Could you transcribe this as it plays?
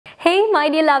Hey my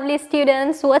dear lovely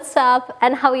students, what's up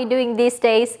and how are you doing these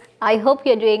days? I hope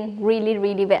you're doing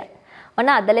really well. ඔන්න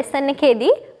අද lesson එකේදී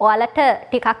ඔයාලට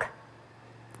ටිකක්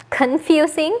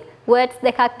confusing words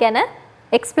දෙකක් ගැන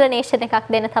explanation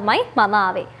එකක් දෙන්න තමයි මම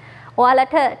ආවේ.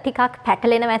 ඔයාලට ටිකක්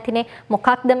පැටලෙනවා ඇතිනේ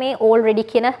මොකක්ද මේ already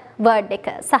කියන word එක.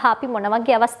 සහ අපි මොන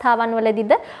වගේ අවස්ථාවන්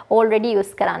වලදීද already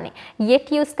use කරන්නේ.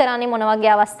 yet use කරන්නේ මොන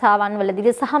වගේ අවස්ථාවන්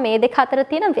වලදීද සහ මේ දෙක අතර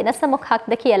තියෙන වෙනස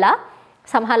මොකක්ද කියලා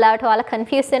සමහරවිට ඔයාලා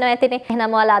confuse වෙනවා ඇතිනේ.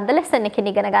 එහෙනම් ඔයාලා අද lesson එකෙන්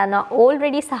ඉගෙන ගන්නවා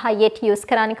already සහ yet use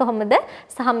කරන්නේ කොහොමද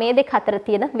සහ මේ දෙක අතර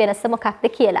තියෙන වෙනස මොකක්ද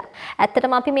කියලා.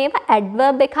 ඇත්තටම අපි මේවා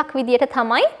adverb එකක් විදියට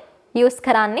තමයි use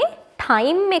කරන්නේ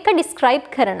time එක describe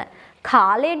කරන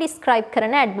කාලය describe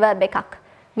කරන adverb එකක්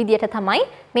විදියට තමයි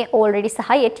මේ already සහ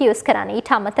yet use කරන්නේ.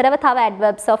 ඊට අමතරව තව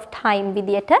adverbs of time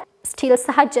විදියට still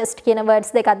සහ just කියන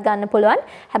words දෙකක් ගන්න පුළුවන්.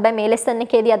 හැබැයි මේ lesson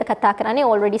එකේදී අද කතා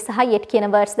කරන්නේ already සහ yet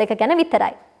කියන words දෙක ගැන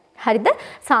විතරයි. හරිද?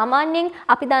 සාමාන්‍යයෙන්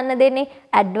අපි දන්න දෙන්නේ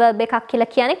adverb එකක් කියලා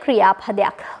කියන්නේ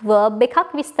ක්‍රියාපදයක්. verb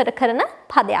එකක් විස්තර කරන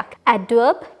පදයක්.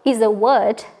 adverb is a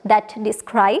word that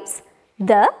describes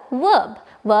the verb.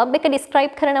 verb එක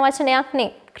describe කරන වචනයක් නේ.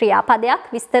 ක්‍රියාපදයක්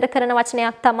විස්තර කරන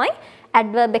වචනයක් තමයි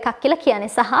adverb එකක් කියලා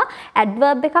කියන්නේ. සහ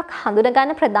adverb එකක් හඳුන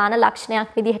ගන්න ප්‍රධාන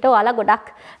ලක්ෂණයක් විදිහට ඔයාලා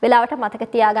ගොඩක් වෙලාවට මතක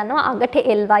තියාගන්නවා අගට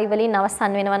ly වලින්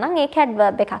අවසන් වෙනවා නම් ඒක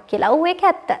adverb එකක් කියලා. ඔව් ඒක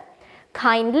ඇත්ත.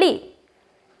 kindly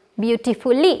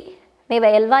beautifully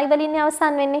මේවා ly වලින්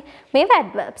අවසන් වෙන්නේ මේවා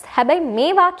adverbs. හැබැයි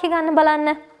මේ වාක්‍ය ගන්න බලන්න.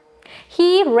 he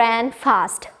ran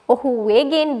fast. ඔහු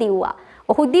වේගෙන් දිව්වා.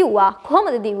 ඔහු දිව්වා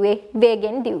කොහොමද දිව්වේ?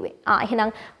 වේගෙන් දිව්වේ.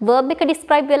 එහෙනම් verb එක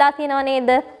describe වෙලා තියෙනව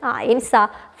නේද? ඒ නිසා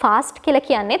fast කියලා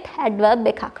කියන්නේත් adverb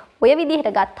එකක්. ඔය විදිහට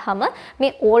ගත්තාම මේ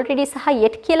already සහ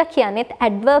yet කියලා කියන්නේත්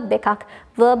adverb එකක්.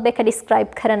 verb එක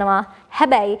describe කරනවා.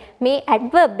 හැබැයි මේ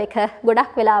adverb එක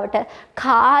ගොඩක් වෙලාවට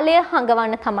කාලය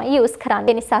හඟවන්න තමයි use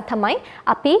කරන්නේ. ඒ නිසා තමයි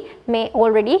අපි මේ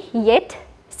already yet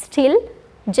still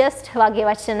just වගේ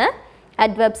වචන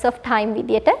adverbs of time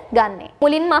විදියට ගන්නෙ.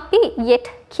 මුලින්ම අපි yet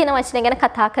කියන වචනය ගැන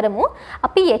කතා කරමු.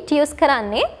 අපි yet use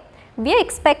කරන්නේ we are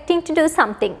expecting to do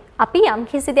something. අපි යම්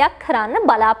කිසි දෙයක් කරන්න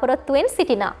බලාපොරොත්තු වෙන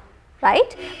සිටිනා.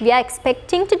 Right? We are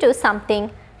expecting to do something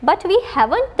but we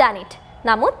haven't done it.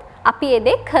 නමුත් අපි ඒ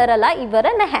දේ කරලා ඉවර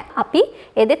නැහැ. අපි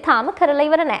ඒ දේ තාම කරලා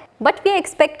ඉවර නැහැ. But we are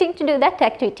expecting to do that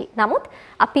activity. නමුත්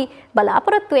අපි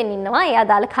බලාපොරොත්තු වෙන්න ඉන්නවා ඒ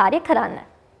අදාළ කාර්ය කරන්න.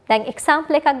 දැන්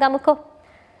example එකක් ගමුකෝ.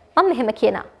 මම මෙහෙම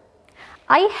කියනවා.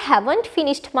 I haven't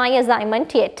finished my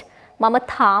assignment yet. මම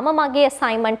තාම මගේ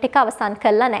assignment එක අවසන්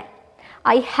කළා නැහැ.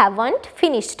 I haven't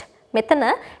finished.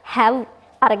 මෙතන have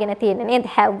අරගෙන තියෙන්නේ නේද?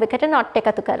 have එකට not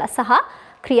එකතු කරලා සහ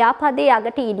ක්‍රියාපදයේ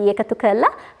අගට ed එකතු කරලා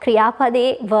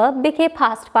ක්‍රියාපදයේ verb එකේ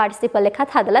past participle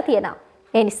එකත් හදලා තියෙනවා.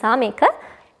 ඒ නිසා මේක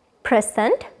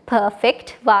present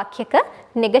perfect වාක්‍යක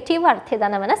negative අර්ථය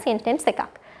දනවන sentence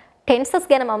එකක්. tenses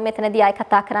ගැන මම මෙතනදී ආයි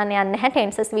කතා කරන්න යන්නේ නැහැ.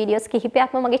 tenses videos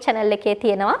කිහිපයක්ම මගේ channel එකේ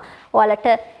තියෙනවා. ඔයාලට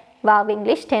wow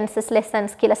english tenses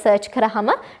lessons කියලා search කරාම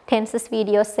tenses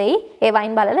videos එයි. ඒ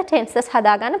වයින් බලලා tenses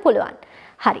හදා ගන්න පුළුවන්.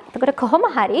 හරි. එතකොට කොහොම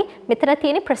හරි මෙතන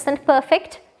තියෙන present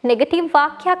perfect negative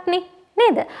වාක්‍යයක් නේ.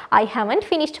 නේද? I haven't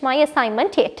finished my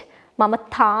assignment yet. මම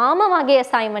තාම මගේ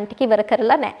assignment එක ඉවර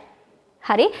කරලා නැහැ.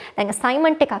 හරි? දැන්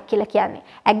assignment එකක් කියලා කියන්නේ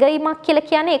ඇගීමක් කියලා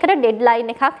කියන්නේ ඒකට deadline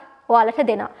එකක් ඔයාලට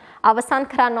දෙනවා. අවසන්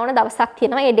කරන්න ඕන දවසක්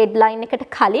තියෙනවා. ඒ deadline එකට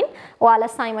කලින්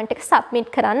ඔයාලා assignment එක submit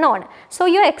කරන්න ඕන. So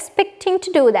you are expecting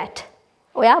to do that.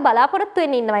 ඔයා බලාපොරොත්තු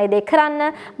වෙන්න ඉන්නවා ඒ දේ කරන්න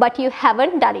but you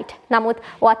haven't done it. නමුත්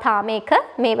ඔයා තාම ඒක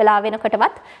මේ වෙලාව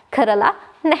වෙනකොටවත් කරලා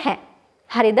නැහැ.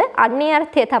 හරිද? අන්නේ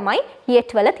අර්ථය තමයි yet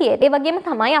වල තියෙන්නේ. ඒ වගේම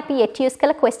තමයි අපි yet use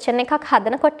කළ question එකක්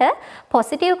හදනකොට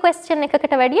positive question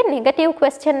එකකට වැඩිය negative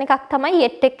question එකක් තමයි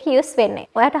yet එක use වෙන්නේ.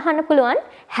 ඔයාට අහන්න පුළුවන්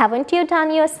haven't you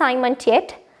done your assignment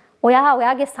yet?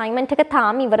 ඔයාගේ assignment එක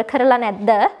තාම ඉවර කරලා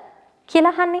නැද්ද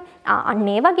කියලා අහන්නේ. අන්න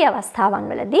ඒ වගේ අවස්ථාවන්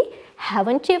වලදී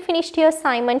haven't you finished your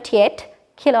assignment yet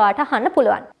කියලා ඔයාට අහන්න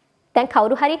පුළුවන්. දැන්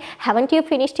කවුරු හරි haven't you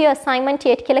finished your assignment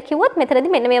yet කියලා කිව්වොත්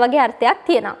මෙතනදී මෙන්න මේ වගේ අර්ථයක්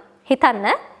තියෙනවා. හිතන්න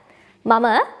මම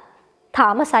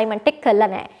තාම assignment එක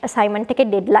කළා නෑ. assignment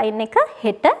එකේ deadline එක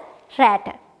හෙට රැට.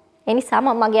 ඒ නිසා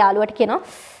මම මගේ යාළුවට කියනවා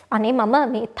අනේ මම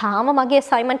මේ තාම මගේ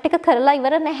assignment එක කරලා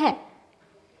ඉවර නැහැ.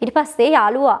 ඊට පස්සේ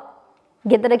යාළුවා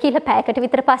ගෙදර ගිහලා පැයකට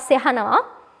විතර පස්සේ අහනවා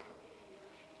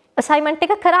assignment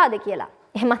එක කරාද කියලා.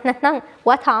 එහෙමත් නැත්නම්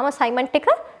ඔයා තාම assignment එක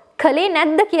කළේ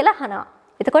නැද්ද කියලා අහනවා.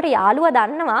 එතකොට යාළුවා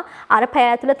දන්නවා අර පැය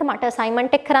ඇතුළත මට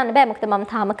assignment එක කරන්න බෑ මොකද මම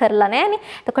තාම කරලා නෑනේ.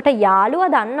 එතකොට යාළුවා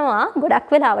දන්නවා ගොඩක්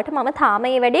වෙලාවට මම තාම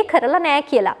මේ වැඩේ කරලා නෑ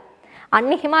කියලා.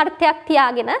 අන්න එහෙම අර්ථයක්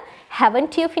තියාගෙන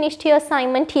haven't you finished your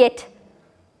assignment yet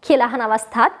කියලා අහන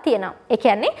අවස්ථාවක් තියෙනවා. ඒ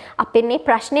කියන්නේ අපෙන් මේ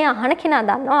ප්‍රශ්නේ අහන කෙනා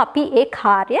දන්නවා අපි ඒ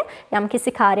කාර්ය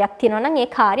යම්කිසි කාර්යයක් තියෙනවා නම් ඒ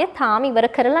කාර්ය තාම ඉවර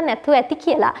කරලා නැතුව ඇති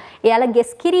කියලා. එයාලා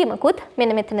ගෙස් කිරීමකුත්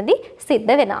මෙන්න මෙතනදී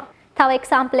සිද්ධ වෙනවා. තව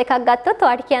එක්සැම්පල් එකක් ගත්තොත්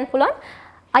ඔයාලට කියන්න පුළුවන්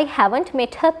I haven't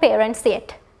met her parents yet.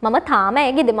 මම තාම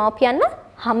ඇගේ දෙමව්පියන්ව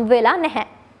හම්බ වෙලා නැහැ.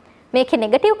 මේකේ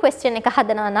නෙගටිව් ක්වෙස්චන් එක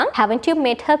හදනවා නම් haven't you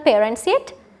met her parents yet?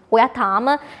 ඔයා තාම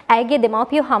ඇගේ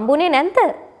දෙමව්පියෝ හම්බුනේ නැද්ද?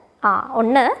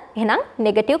 ඔන්න එහෙනම්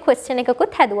නෙගටිව් ක්වෙස්චන්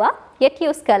එකකුත් හැදුවා yet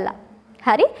use කරලා.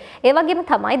 හරි? ඒ වගේම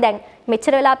තමයි දැන්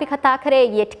මෙච්චර වෙලා අපි කතා කරේ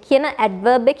yet කියන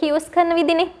adverb එක use කරන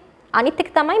විදිහනේ. අනිත් එක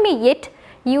තමයි මේ yet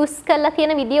use කරලා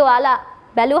තියෙන වීඩියෝ ඔයාලා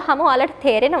බැලුවහම ඔයාලට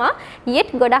තේරෙනවා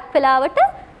yet ගොඩක් වෙලාවට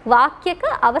වාක්‍යයක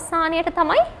අවසානයට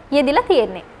තමයි යෙදිලා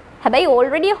තියෙන්නේ. හැබැයි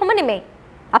already ඔහොම නෙමෙයි.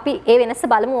 අපි ඒ වෙනස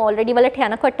බලමු already වලට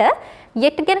යනකොට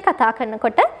yet ගැන කතා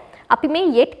කරනකොට අපි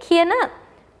මේ yet කියන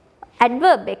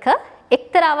adverb එක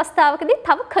එක්තරා අවස්ථාවකදී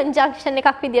තව conjunction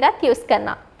එකක් විදිහට use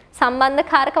කරනවා.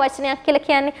 සම්බන්ධකාරක වචනයක් කියලා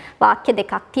කියන්නේ වාක්‍ය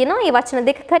දෙකක් තියෙනවා. ඒ වචන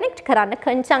දෙක connect කරන්න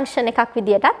conjunction එකක්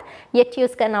විදිහටත් yet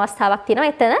use කරන අවස්ථාවක්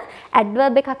තියෙනවා. එතන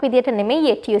adverb එකක් විදිහට නෙමෙයි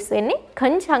yet use වෙන්නේ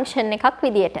conjunction එකක්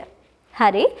විදිහට.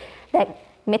 හරි? දැන්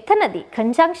මෙතනදී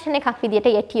conjunction එකක්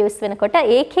විදිහට yet use වෙනකොට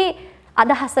ඒකේ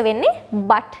අදහස වෙන්නේ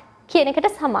but කියන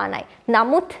එකට සමානයි.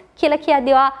 නමුත් කියලා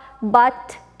කියද්දී but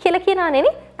කියලා කියනවා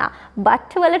නෙවෙයි. but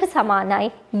වලට සමානයි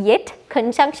yet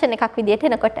conjunction එකක් විදිහට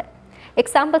එනකොට.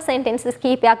 example sentences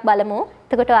කීපයක් බලමු.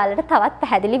 එතකොට ඔයාලට තවත්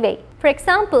පැහැදිලි වෙයි. For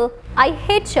example, I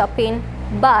hate shopping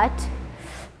but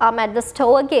I'm at the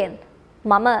store again.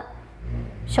 මම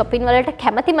shopping වලට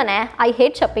කැමතිම නෑ. I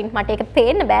hate shopping. මට ඒක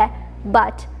පේන්න බෑ.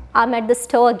 but I'm at the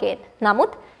store again.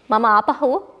 නමුත් මම ආපහු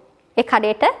ඒ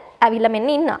කඩේට ඇවිල්ලා මෙන්න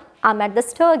ඉන්නවා. I'm at the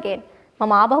store again.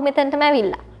 මම ආපහු මෙතනටම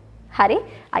ඇවිල්ලා. හරි?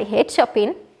 I hate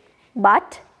shopping but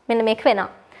මෙන්න මේක වෙනවා.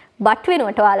 but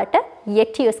වෙනුවට ඔයාලට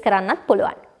yet use කරන්නත්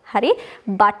පුළුවන්. හරි?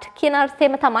 but කියන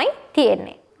අර්ථයම තමයි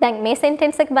තියෙන්නේ. දැන් මේ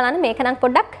sentence එක බලන්න මේක නම්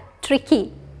පොඩ්ඩක් tricky.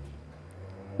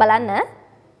 බලන්න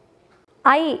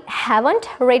I haven't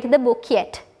read the book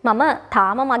yet. මම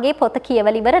තාම මගේ පොත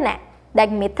කියවලා ඉවර නෑ.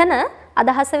 දැන් මෙතන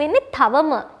අදහස වෙන්නේ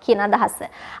තවම කියන අදහස.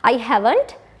 I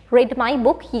haven't read my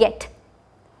book yet.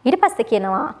 ඊට පස්සේ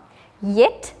කියනවා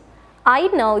yet I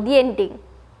know the ending.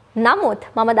 නමුත්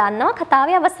මම දන්නවා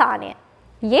කතාවේ අවසානය.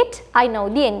 yet I know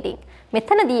the ending.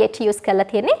 මෙතනදී yet use කරලා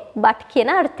තියෙන්නේ but කියන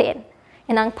අර්ථයෙන්.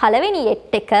 එහෙනම් පළවෙනි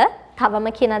yet එක තවම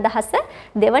කියන අදහස,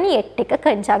 දෙවෙනි yet එක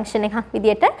conjunction එකක්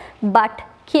විදිහට but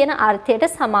කියන අර්ථයට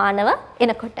සමානව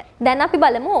එනකොට. දැන් අපි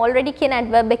බලමු already කියන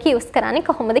adverb එක use කරන්නේ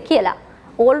කොහොමද කියලා.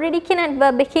 already කියන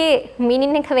adverb එකේ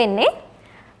meaning එක වෙන්නේ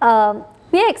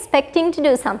we are expecting to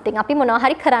do something. අපි මොනවා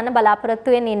හරි කරන්න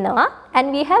බලාපොරොත්තු වෙමින් ඉන්නවා and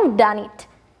we have done it.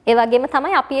 ඒ වගේම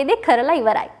තමයි අපි ඒ දේ කරලා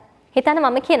ඉවරයි. හිතන්න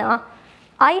මම කියනවා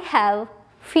I have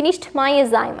finished my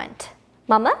assignment.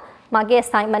 මම මගේ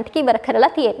assignment එක ඉවර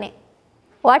කරලා තියෙන්නේ.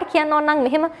 ඔයාට කියන්න ඕන නම්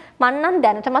මෙහෙම මම නම්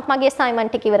දැනටමත් මගේ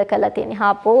assignment එක ඉවර කරලා තියෙන්නේ.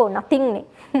 හාපෝ nothing නේ.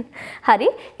 හරි?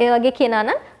 ඒ වගේ කියනවා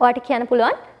නම් ඔයාට කියන්න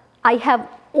පුළුවන් I have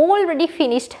already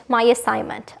finished my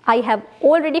assignment. I have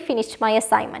already finished my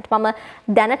assignment. මම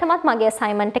දැනටමත් මගේ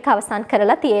assignment එක අවසන්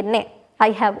කරලා තියෙන්නේ.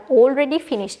 I have already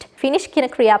finished. Finish කියන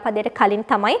ක්‍රියාපදයට කලින්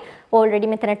තමයි already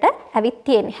මෙතනට ඇවිත්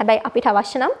තියෙන්නේ. හැබැයි අපිට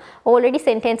අවශ්‍ය නම් already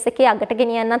sentence එකේ අගට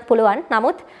ගෙනියන්නත් පුළුවන්.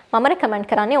 නමුත් මම recommend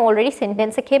කරන්නේ already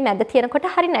sentence එකේ මැද තියෙනකොට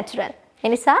හරි natural. ඒ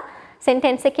නිසා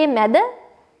sentence එකේ මැද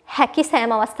හැකි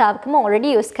සෑම අවස්ථාවකම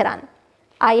already use කරන්න.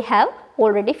 I have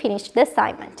already finished the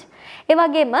assignment. ඒ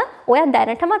වගේම ඔයා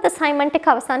දැනටමත් assignment එක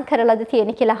අවසන් කරලාද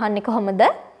තියෙන්නේ කියලා අහන්නේ කොහොමද?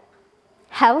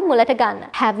 have මුලට ගන්න.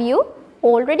 Have you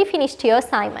already finished your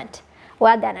assignment?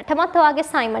 ඔයා දැනටමත් ඔයාගේ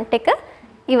assignment එක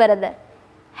ඉවරද?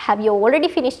 Have you already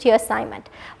finished your assignment?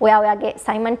 ඔයා ඔයාගේ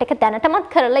assignment එක දැනටමත්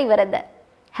කරලා ඉවරද?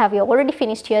 Have you already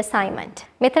finished your assignment?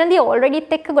 මෙතනදී already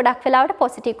එක්ක ගොඩක් වෙලාවට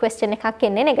positive question එකක්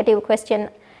එන්නේ negative question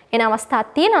එන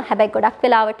අවස්ථාවක් තියෙනවා. හැබැයි ගොඩක්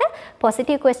වෙලාවට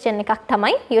positive question එකක්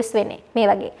තමයි use වෙන්නේ. මේ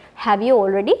වගේ have you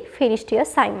already finished your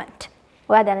assignment?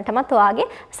 ඔයා දැනටමත්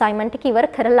ඔයාගේ assignment එක ඉවර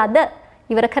කරලාද?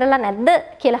 ඉවර කරලා නැද්ද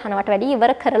කියලා අහනවට වැඩිය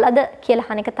ඉවර කරලාද කියලා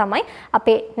අහන එක තමයි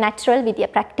අපේ natural විදිය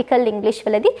practical english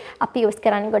වලදී අපි use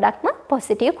කරන්නේ ගොඩක්ම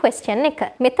positive question එක.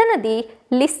 මෙතනදී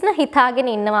listener හිතාගෙන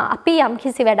ඉන්නවා අපි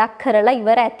යම්කිසි වැඩක් කරලා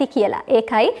ඉවර ඇති කියලා.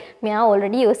 ඒකයි මෙයා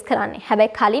already use කරන්නේ.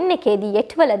 හැබැයි කලින් එකේදී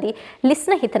yet වලදී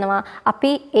listener හිතනවා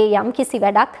අපි ඒ යම්කිසි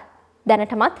වැඩක්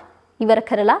දැනටමත් ඉවර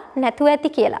කරලා නැතුව ඇති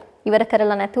කියලා. ඉවර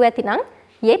කරලා නැතුව ඇති නම්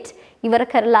yet ඉවර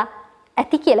කරලා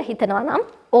ඇති කියලා හිතනවා නම්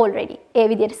already. ඒ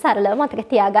විදිහට සරලව මතක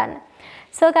තියාගන්න.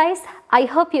 So guys, I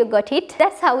hope you got it.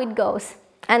 That's how it goes.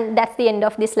 And that's the end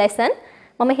of this lesson.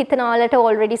 මම හිතනවා ඔයාලට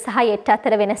already සහ yet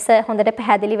අතර වෙනස හොඳට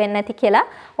පැහැදිලි වෙන්න ඇති කියලා.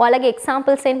 ඔයාලගේ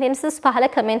example sentences පහළ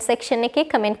comment section එකේ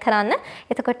comment කරන්න.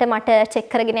 එතකොට මට check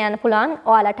කරගෙන යන්න පුළුවන්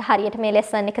ඔයාලට හරියට මේ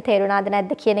lesson එක තේරුණාද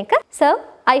නැද්ද කියන එක. So,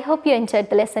 I hope you enjoyed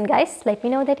the lesson, guys. Let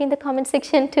me know that in the comment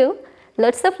section too.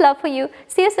 Lots of love for you.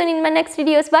 See you soon in my next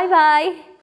videos. Bye bye.